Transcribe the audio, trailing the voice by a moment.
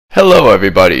Hello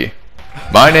everybody,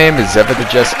 my name is Zeva the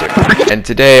Jester, and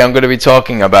today I'm going to be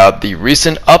talking about the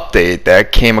recent update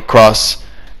that came across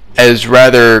as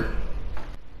rather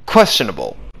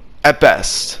questionable, at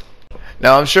best.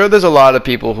 Now I'm sure there's a lot of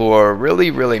people who are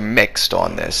really mixed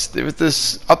on this.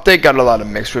 This update got a lot of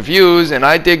mixed reviews, and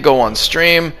I did go on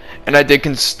stream, and I did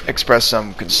express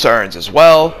some concerns as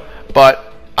well, but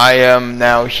I am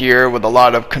now here with a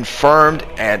lot of confirmed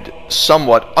and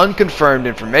somewhat unconfirmed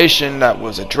information that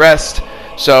was addressed.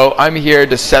 So I'm here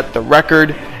to set the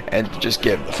record and just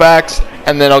give the facts,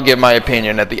 and then I'll give my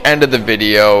opinion at the end of the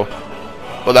video.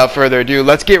 Without further ado,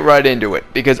 let's get right into it,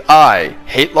 because I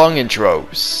hate long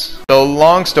intros. So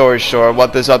long story short,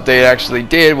 what this update actually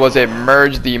did was it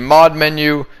merged the mod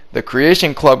menu, the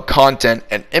Creation Club content,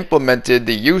 and implemented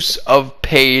the use of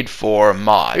paid for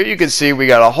mods. Here you can see we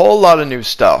got a whole lot of new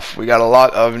stuff. We got a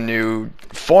lot of new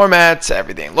formats,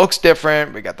 everything looks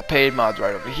different. We got the paid mods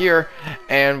right over here,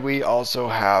 and we also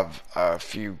have a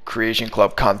few Creation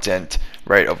Club content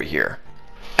right over here.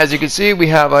 As you can see, we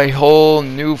have a whole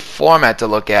new format to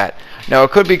look at. Now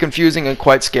it could be confusing and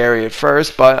quite scary at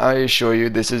first, but I assure you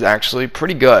this is actually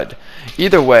pretty good.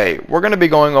 Either way, we're going to be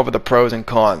going over the pros and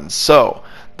cons. So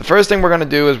the first thing we're going to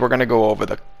do is we're going to go over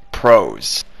the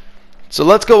pros. So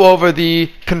let's go over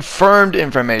the confirmed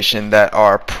information that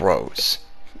are pros.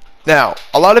 Now,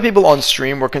 a lot of people on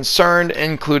stream were concerned,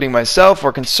 including myself,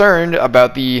 were concerned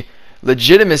about the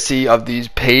legitimacy of these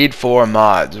paid for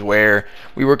mods, where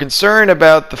we were concerned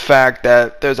about the fact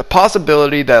that there's a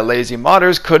possibility that lazy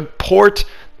modders could port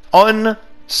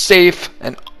unsafe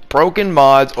and broken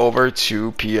mods over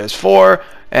to PS4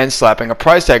 and slapping a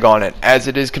price tag on it, as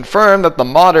it is confirmed that the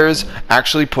modders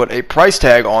actually put a price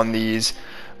tag on these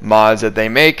mods that they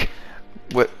make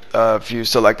with a few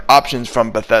select options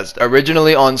from Bethesda.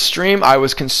 Originally on stream, I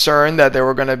was concerned that there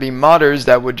were going to be modders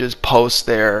that would just post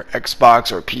their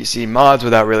Xbox or PC mods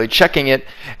without really checking it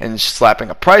and slapping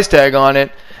a price tag on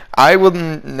it. I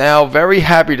am now very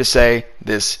happy to say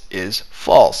this is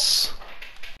false.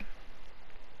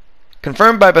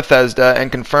 Confirmed by Bethesda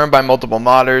and confirmed by multiple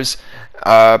modders,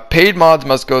 paid mods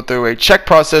must go through a check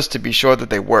process to be sure that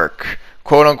they work.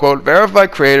 Quote unquote,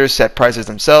 verified creators set prices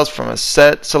themselves from a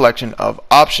set selection of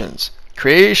options.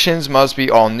 Creations must be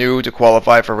all new to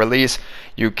qualify for release.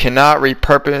 You cannot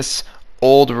repurpose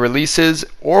old releases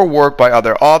or work by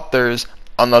other authors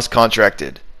unless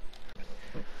contracted.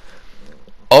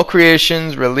 All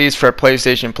creations released for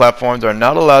PlayStation platforms are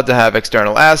not allowed to have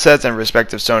external assets and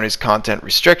respect of Sony's content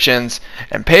restrictions,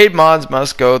 and paid mods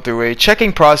must go through a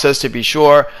checking process to be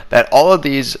sure that all of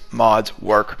these mods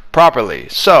work properly.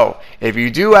 So, if you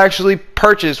do actually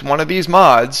purchase one of these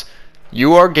mods,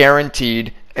 you are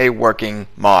guaranteed a working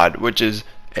mod, which is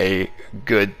a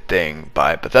good thing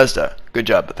by Bethesda. Good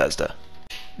job, Bethesda.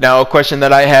 Now, a question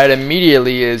that I had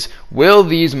immediately is, will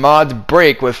these mods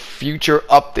break with future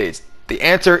updates? The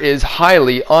answer is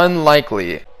highly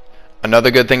unlikely.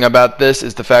 Another good thing about this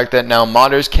is the fact that now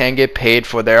modders can get paid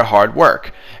for their hard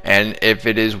work. And if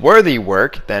it is worthy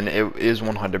work, then it is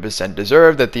 100%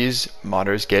 deserved that these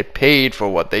modders get paid for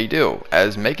what they do,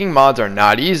 as making mods are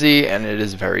not easy and it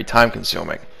is very time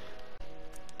consuming.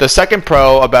 The second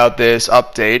pro about this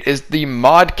update is the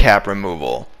mod cap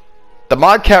removal. The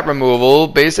mod cap removal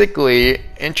basically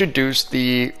introduced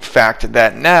the fact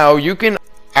that now you can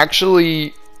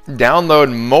actually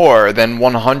download more than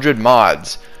 100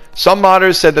 mods. Some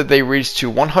modders said that they reached to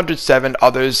 107,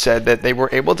 others said that they were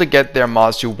able to get their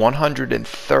mods to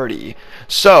 130.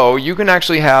 So you can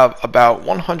actually have about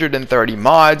 130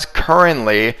 mods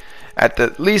currently,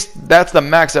 at least that's the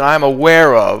max that I'm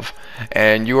aware of,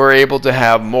 and you are able to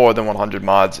have more than 100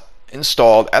 mods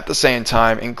installed at the same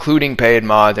time, including paid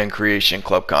mods and Creation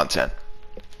Club content.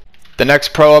 The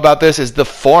next pro about this is the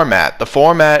format. The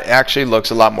format actually looks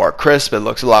a lot more crisp, it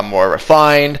looks a lot more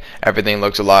refined, everything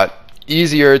looks a lot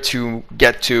easier to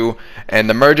get to, and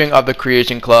the merging of the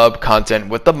Creation Club content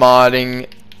with the modding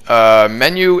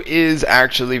menu is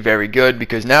actually very good,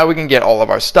 because now we can get all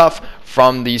of our stuff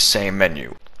from the same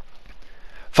menu.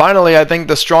 Finally, I think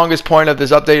the strongest point of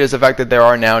this update is the fact that there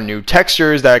are now new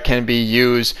textures that can be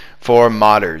used for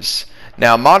modders.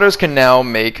 Now, modders can now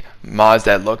make mods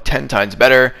that look 10 times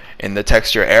better in the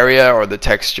texture area or the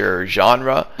texture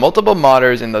genre. Multiple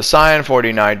modders in the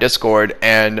Cyan49 Discord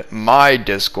and my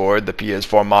Discord, the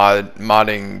PS4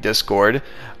 modding Discord,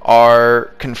 are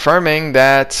confirming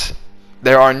that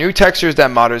there are new textures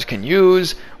that modders can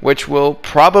use, which will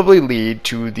probably lead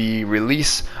to the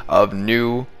release of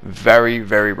new, very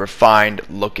refined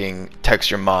looking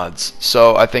texture mods.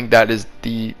 So I think that is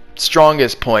the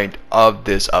strongest point of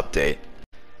this update.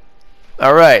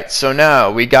 Alright, so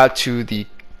now we got to the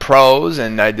pros,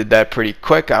 and I did that pretty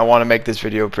quick. I want to make this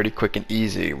video pretty quick and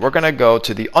easy. We're going to go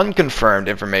to the unconfirmed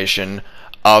information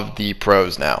of the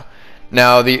pros now.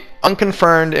 Now, the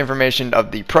unconfirmed information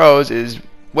of the pros is,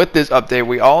 with this update,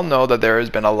 we all know that there has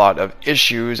been a lot of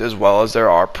issues as well as there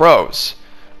are pros.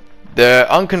 The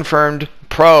unconfirmed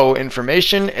pro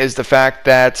information is the fact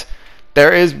that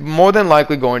there is more than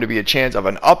likely going to be a chance of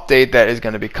an update that is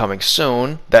going to be coming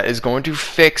soon that is going to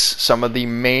fix some of the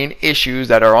main issues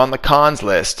that are on the cons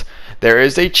list. There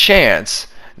is a chance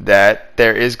that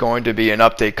there is going to be an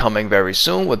update coming very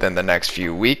soon within the next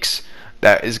few weeks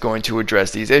that is going to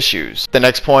address these issues. The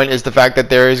next point is the fact that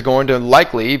there is going to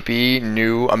likely be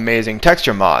new amazing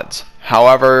texture mods.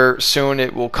 However soon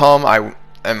it will come, I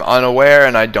am unaware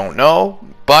and I don't know,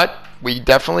 but we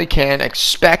definitely can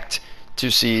expect to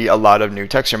see a lot of new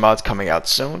texture mods coming out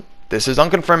soon. This is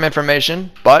unconfirmed information,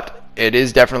 but it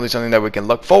is definitely something that we can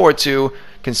look forward to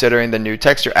considering the new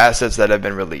texture assets that have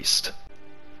been released.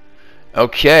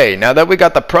 Okay, now that we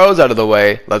got the pros out of the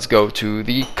way, let's go to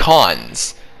the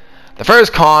cons. The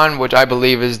first con, which I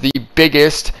believe is the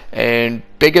biggest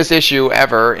issue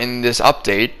ever in this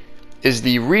update, is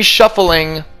the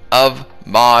reshuffling of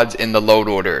mods in the load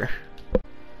order.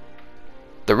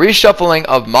 The reshuffling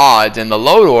of mods in the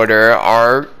load order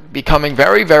are becoming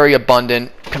very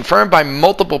abundant, confirmed by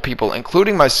multiple people,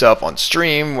 including myself on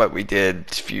stream, what we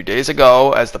did a few days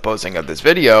ago as the posting of this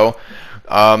video.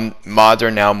 Mods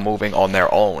are now moving on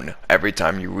their own every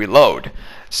time you reload,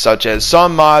 such as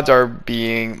some mods are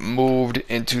being moved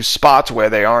into spots where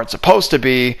they aren't supposed to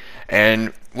be,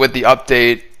 and with the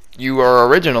update you are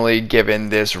originally given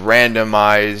this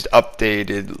randomized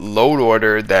updated load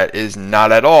order that is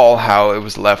not at all how it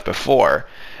was left before.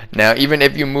 Now, even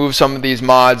if you move some of these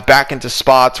mods back into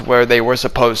spots where they were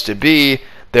supposed to be,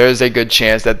 there's a good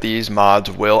chance that these mods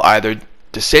will either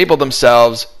disable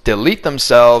themselves, delete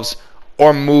themselves,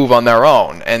 or move on their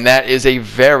own. And that is a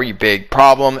very big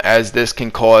problem, as this can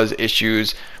cause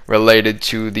issues related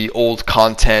to the old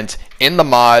content in the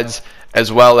mods,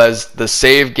 as well as the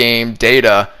save game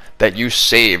data that you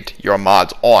saved your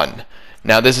mods on.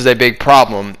 Now, this is a big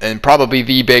problem, and probably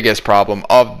the biggest problem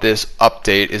of this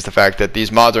update is the fact that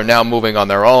these mods are now moving on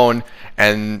their own,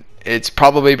 and it's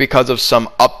probably because of some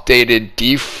updated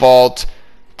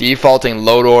defaulting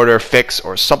load order fix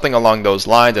or something along those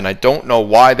lines, and I don't know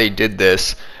why they did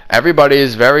this. Everybody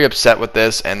is very upset with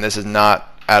this, and this is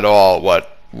not at all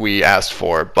what we asked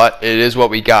for, but it is what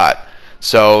we got.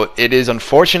 So it is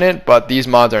unfortunate, but these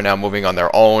mods are now moving on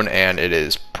their own, and it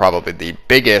is probably the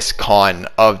biggest con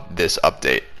of this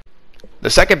update. The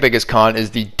second biggest con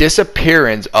is the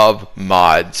disappearance of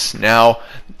mods. Now,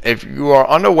 if you are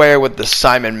unaware with the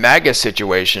Simon Magus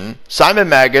situation, Simon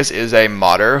Magus is a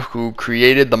modder who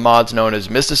created the mods known as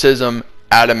Mysticism,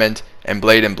 Adamant, and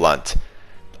Blade and Blunt.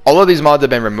 All of these mods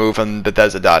have been removed from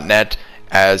Bethesda.net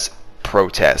as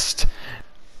protest.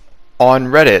 On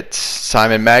Reddit,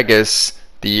 Simon Magus,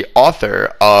 the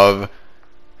author of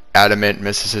Adamant,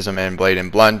 Mysticism, and Blade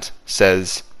and Blunt,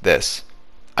 says this: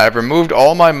 I have removed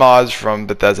all my mods from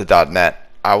Bethesda.net.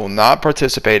 I will not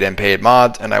participate in paid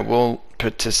mods, and I will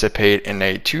participate in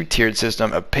a two-tiered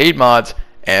system of paid mods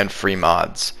and free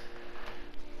mods.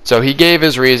 So he gave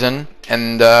his reason,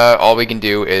 and all we can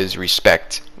do is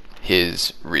respect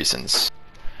his reasons.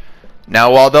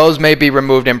 Now, while those may be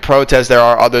removed in protest, there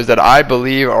are others that I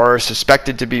believe are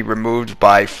suspected to be removed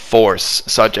by force,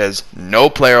 such as no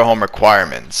player home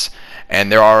requirements.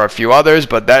 And there are a few others,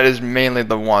 but that is mainly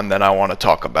the one that I want to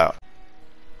talk about.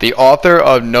 The author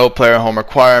of No Player Home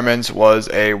Requirements was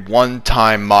a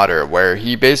one-time modder, where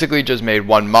he basically just made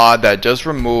one mod that just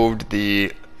removed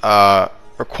the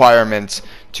requirements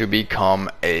to become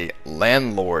a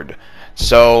landlord.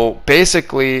 So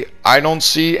basically, I don't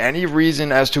see any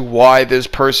reason as to why this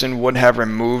person would have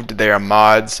removed their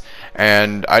mods,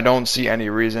 and I don't see any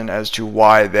reason as to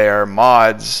why their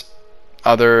mods,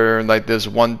 other like this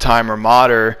one-timer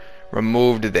modder,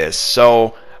 removed this.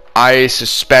 So I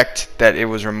suspect that it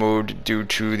was removed due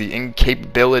to the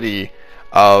incapability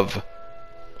of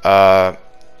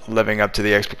living up to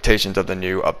the expectations of the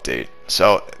new update.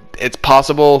 So it's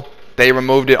possible they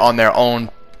removed it on their own.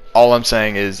 All I'm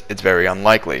saying is it's very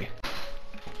unlikely.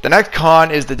 The next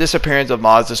con is the disappearance of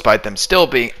mods despite them still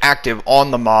being active on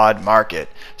the mod market,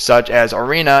 such as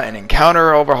Arena and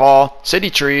Encounter Overhaul, City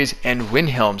Trees, and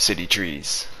Windhelm City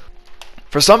Trees.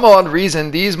 For some odd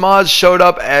reason, these mods showed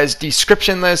up as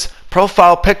descriptionless,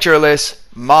 profile pictureless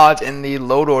mods in the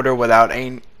load order without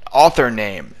an author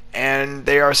name, and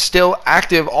they are still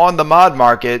active on the mod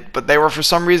market, but they were for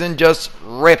some reason just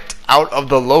ripped out of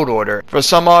the load order. For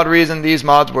some odd reason, these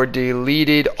mods were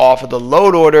deleted off of the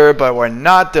load order, but were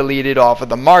not deleted off of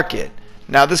the market.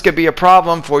 Now this could be a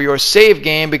problem for your save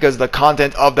game because the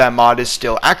content of that mod is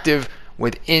still active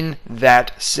within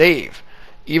that save.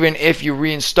 Even if you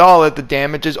reinstall it, the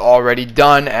damage is already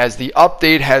done as the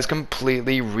update has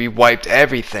completely rewiped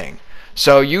everything.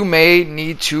 So you may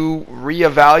need to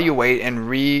reevaluate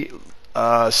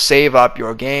and save up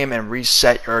your game and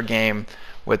reset your game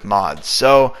with mods.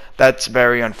 So that's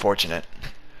very unfortunate.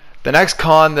 The next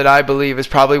con that I believe is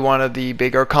probably one of the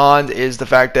bigger cons is the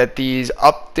fact that these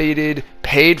updated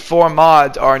paid-for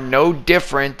mods are no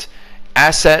different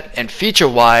asset and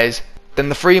feature-wise than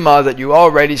the free mods that you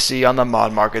already see on the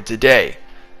mod market today.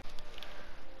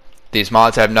 These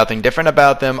mods have nothing different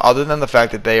about them other than the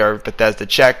fact that they are Bethesda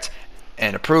checked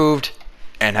and approved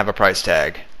and have a price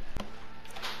tag.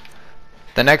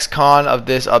 The next con of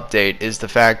this update is the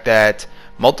fact that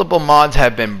multiple mods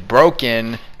have been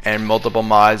broken and multiple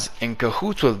mods in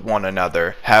cahoots with one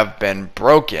another have been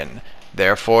broken.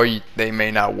 Therefore, they may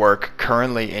not work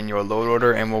currently in your load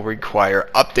order and will require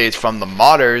updates from the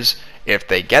modders if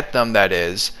they get them, that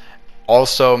is.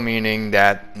 Also meaning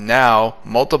that now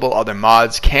multiple other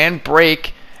mods can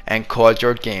break and cause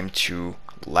your game to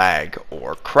lag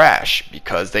or crash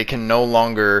because they can no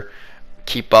longer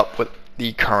keep up with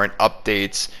the current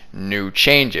updates, new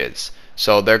changes.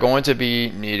 So they're going to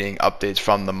be needing updates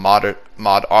from the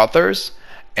mod authors,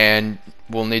 and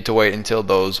we'll need to wait until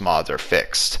those mods are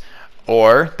fixed.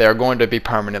 Or they're going to be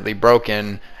permanently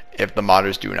broken if the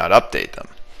modders do not update them.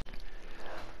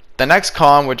 The next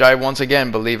con, which I once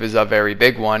again believe is a very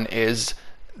big one, is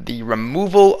the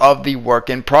removal of the work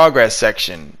in progress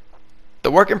section.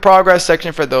 The work in progress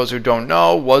section, for those who don't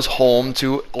know, was home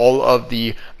to all of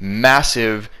the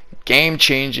massive,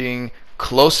 game-changing,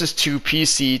 closest to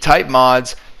PC type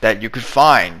mods that you could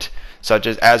find, such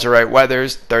as Azurite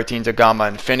Weathers, 13 Gamma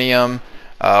Infinium,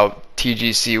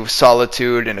 TGC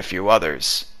Solitude, and a few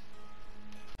others.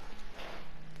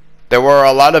 There were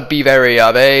a lot of Be Very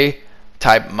Abe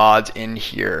type mods in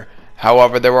here.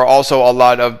 However, there were also a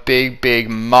lot of big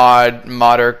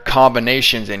modder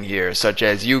combinations in here, such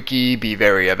as Yuki, Be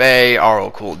Very Abe, RL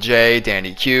Cool J,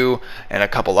 Danny Q, and a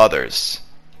couple others.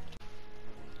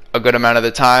 A good amount of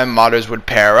the time, modders would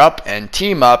pair up and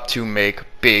team up to make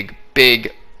big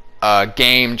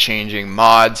game-changing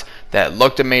mods that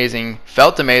looked amazing,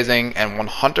 felt amazing, and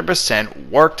 100%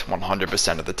 worked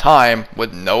 100% of the time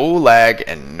with no lag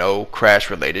and no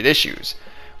crash-related issues.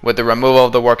 With the removal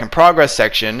of the work in progress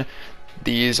section,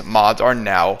 these mods are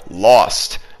now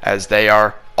lost, as they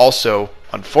are also,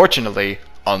 unfortunately,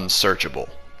 unsearchable.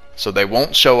 So they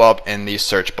won't show up in the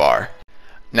search bar.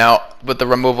 Now, with the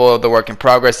removal of the work in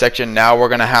progress section, now we're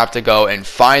going to have to go and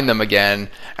find them again.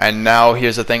 And now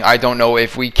here's the thing, I don't know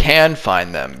if we can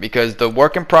find them, because the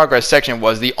work in progress section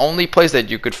was the only place that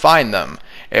you could find them.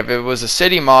 If it was a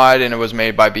city mod and it was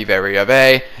made by Be Very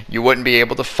Abe, you wouldn't be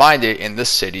able to find it in the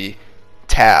city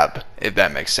tab, if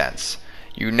that makes sense.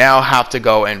 You now have to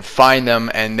go and find them,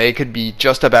 and they could be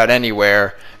just about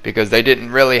anywhere because they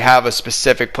didn't really have a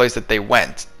specific place that they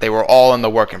went. They were all in the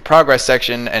work in progress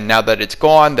section, and now that it's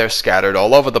gone, they're scattered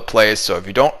all over the place. So if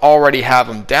you don't already have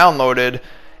them downloaded,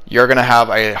 you're going to have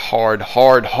a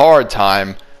hard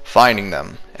time finding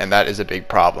them, and that is a big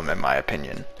problem in my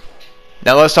opinion.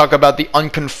 Now let's talk about the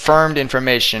unconfirmed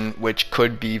information, which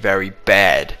could be very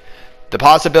bad. The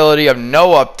possibility of no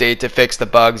update to fix the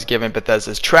bugs given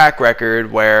Bethesda's track record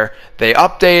where they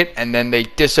update and then they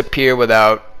disappear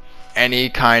without any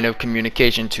kind of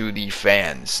communication to the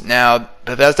fans. Now,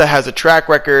 Bethesda has a track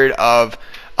record of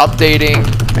updating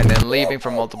and then leaving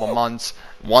for multiple months,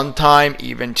 one time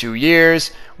even 2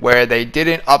 years, where they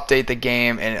didn't update the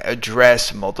game and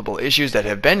address multiple issues that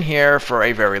have been here for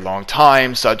a very long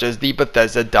time, such as the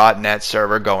Bethesda.net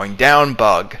server going down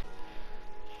bug.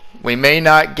 We may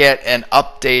not get an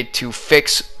update to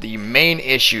fix the main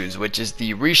issues, which is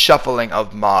the reshuffling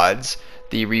of mods,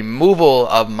 the removal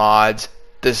of mods,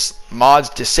 mods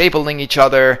disabling each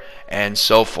other, and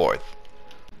so forth.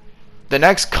 The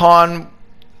next con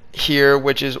here,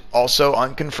 which is also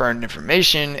unconfirmed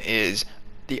information, is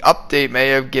the update may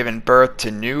have given birth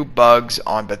to new bugs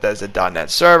on Bethesda.net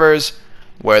servers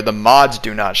where the mods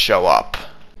do not show up.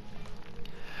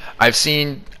 I've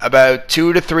seen about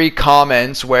 2 to 3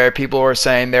 comments where people are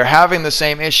saying they're having the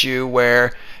same issue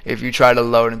where if you try to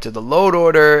load into the load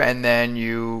order and then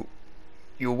you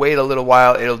wait a little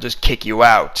while, it'll just kick you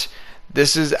out.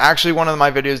 This is actually one of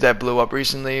my videos that blew up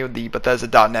recently, the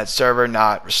Bethesda.net server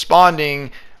not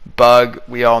responding bug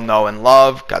we all know and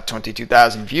love, got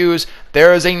 22,000 views.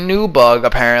 There is a new bug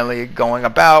apparently going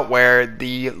about where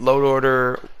the load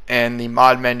order and the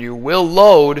mod menu will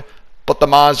load, but the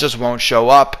mods just won't show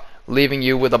up, leaving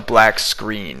you with a black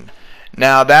screen.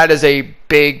 Now that is a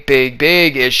big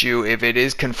issue if it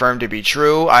is confirmed to be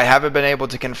true. I haven't been able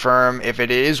to confirm if it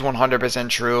is 100%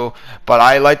 true, but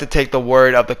I like to take the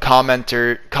word of the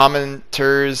commenters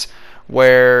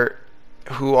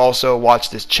who also watch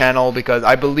this channel, because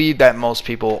I believe that most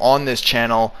people on this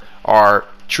channel are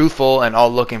truthful and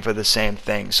all looking for the same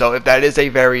thing. So if that is a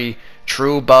very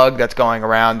true bug that's going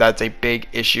around, that's a big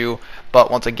issue.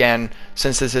 But once again,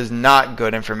 since this is not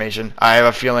good information, I have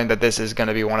a feeling that this is going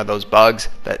to be one of those bugs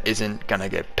that isn't going to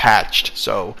get patched.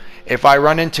 So if I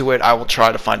run into it, I will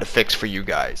try to find a fix for you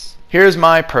guys. Here's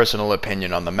my personal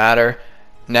opinion on the matter.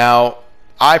 Now,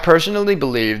 I personally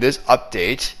believe this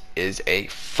update is a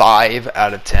 5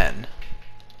 out of 10.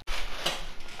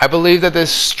 I believe that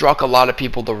this struck a lot of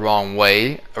people the wrong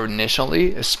way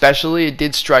initially. Especially, it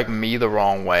did strike me the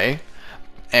wrong way.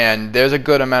 And there's a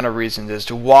good amount of reasons as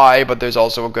to why, but there's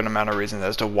also a good amount of reasons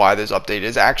as to why this update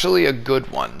is actually a good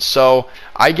one. So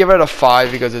I give it a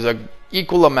 5 because there's an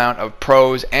equal amount of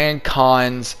pros and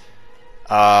cons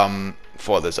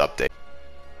for this update.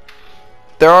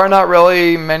 There are not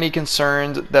really many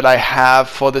concerns that I have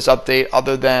for this update,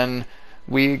 other than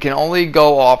we can only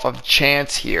go off of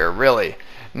chance here, really.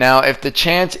 Now, if the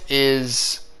chance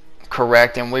is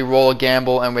correct and we roll a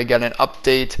gamble and we get an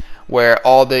update where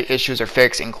all the issues are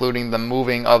fixed, including the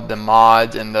moving of the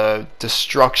mods and the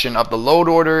destruction of the load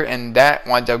order, and that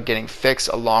winds up getting fixed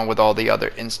along with all the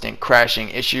other instant crashing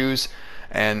issues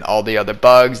and all the other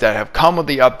bugs that have come with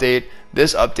the update,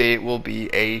 this update will be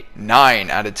a 9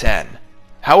 out of 10.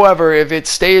 However, if it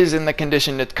stays in the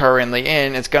condition it's currently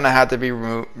in, it's going to have to be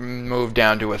moved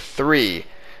down to a 3,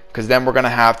 because then we're going to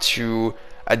have to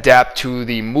adapt to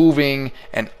the moving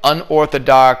and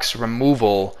unorthodox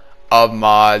removal of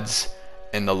mods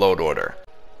in the load order.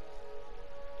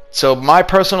 So my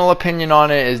personal opinion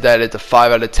on it is that it's a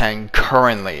 5 out of 10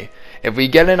 currently. If we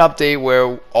get an update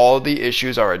where all the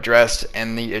issues are addressed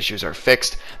and the issues are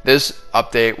fixed, this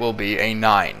update will be a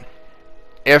 9.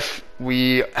 If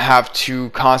we have to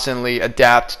constantly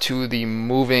adapt to the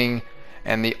moving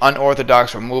and the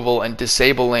unorthodox removal and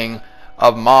disabling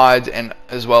of mods, and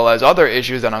as well as other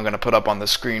issues that I'm going to put up on the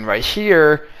screen right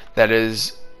here, that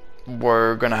is,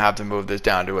 we're going to have to move this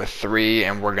down to a 3,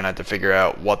 and we're going to have to figure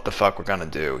out what the fuck we're going to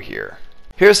do here.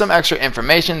 Here's some extra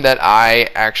information that I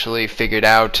actually figured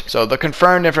out. So the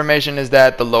confirmed information is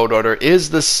that the load order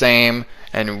is the same,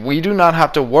 and we do not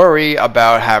have to worry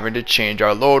about having to change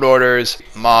our load orders.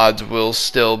 Mods will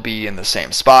still be in the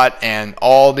same spot, and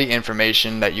all the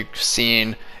information that you've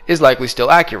seen is likely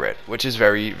still accurate, which is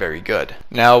very good.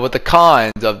 Now, with the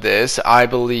cons of this, I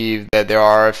believe that there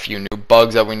are a few new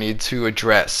bugs that we need to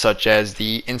address, such as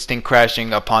the instant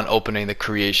crashing upon opening the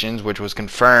creations, which was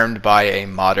confirmed by a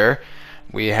modder.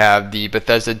 We have the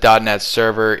Bethesda.net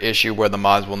server issue where the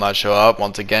mods will not show up,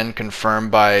 once again confirmed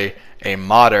by a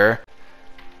modder.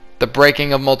 The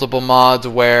breaking of multiple mods,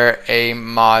 where a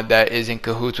mod that is in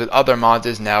cahoots with other mods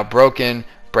is now broken,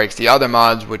 breaks the other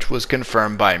mods, which was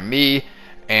confirmed by me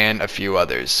and a few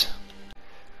others.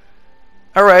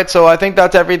 Alright, so I think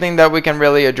that's everything that we can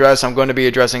really address. I'm going to be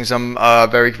addressing some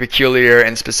very peculiar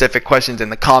and specific questions in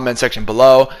the comment section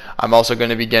below. I'm also going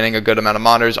to be getting a good amount of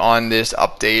modders on this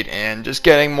update and just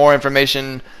getting more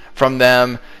information from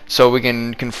them so we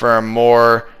can confirm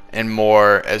more and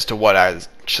more as to what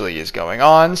actually is going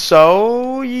on.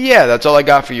 So yeah, that's all I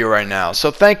got for you right now.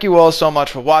 So thank you all so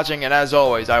much for watching, and as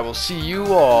always, I will see you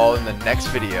all in the next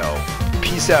video.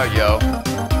 Peace out, yo.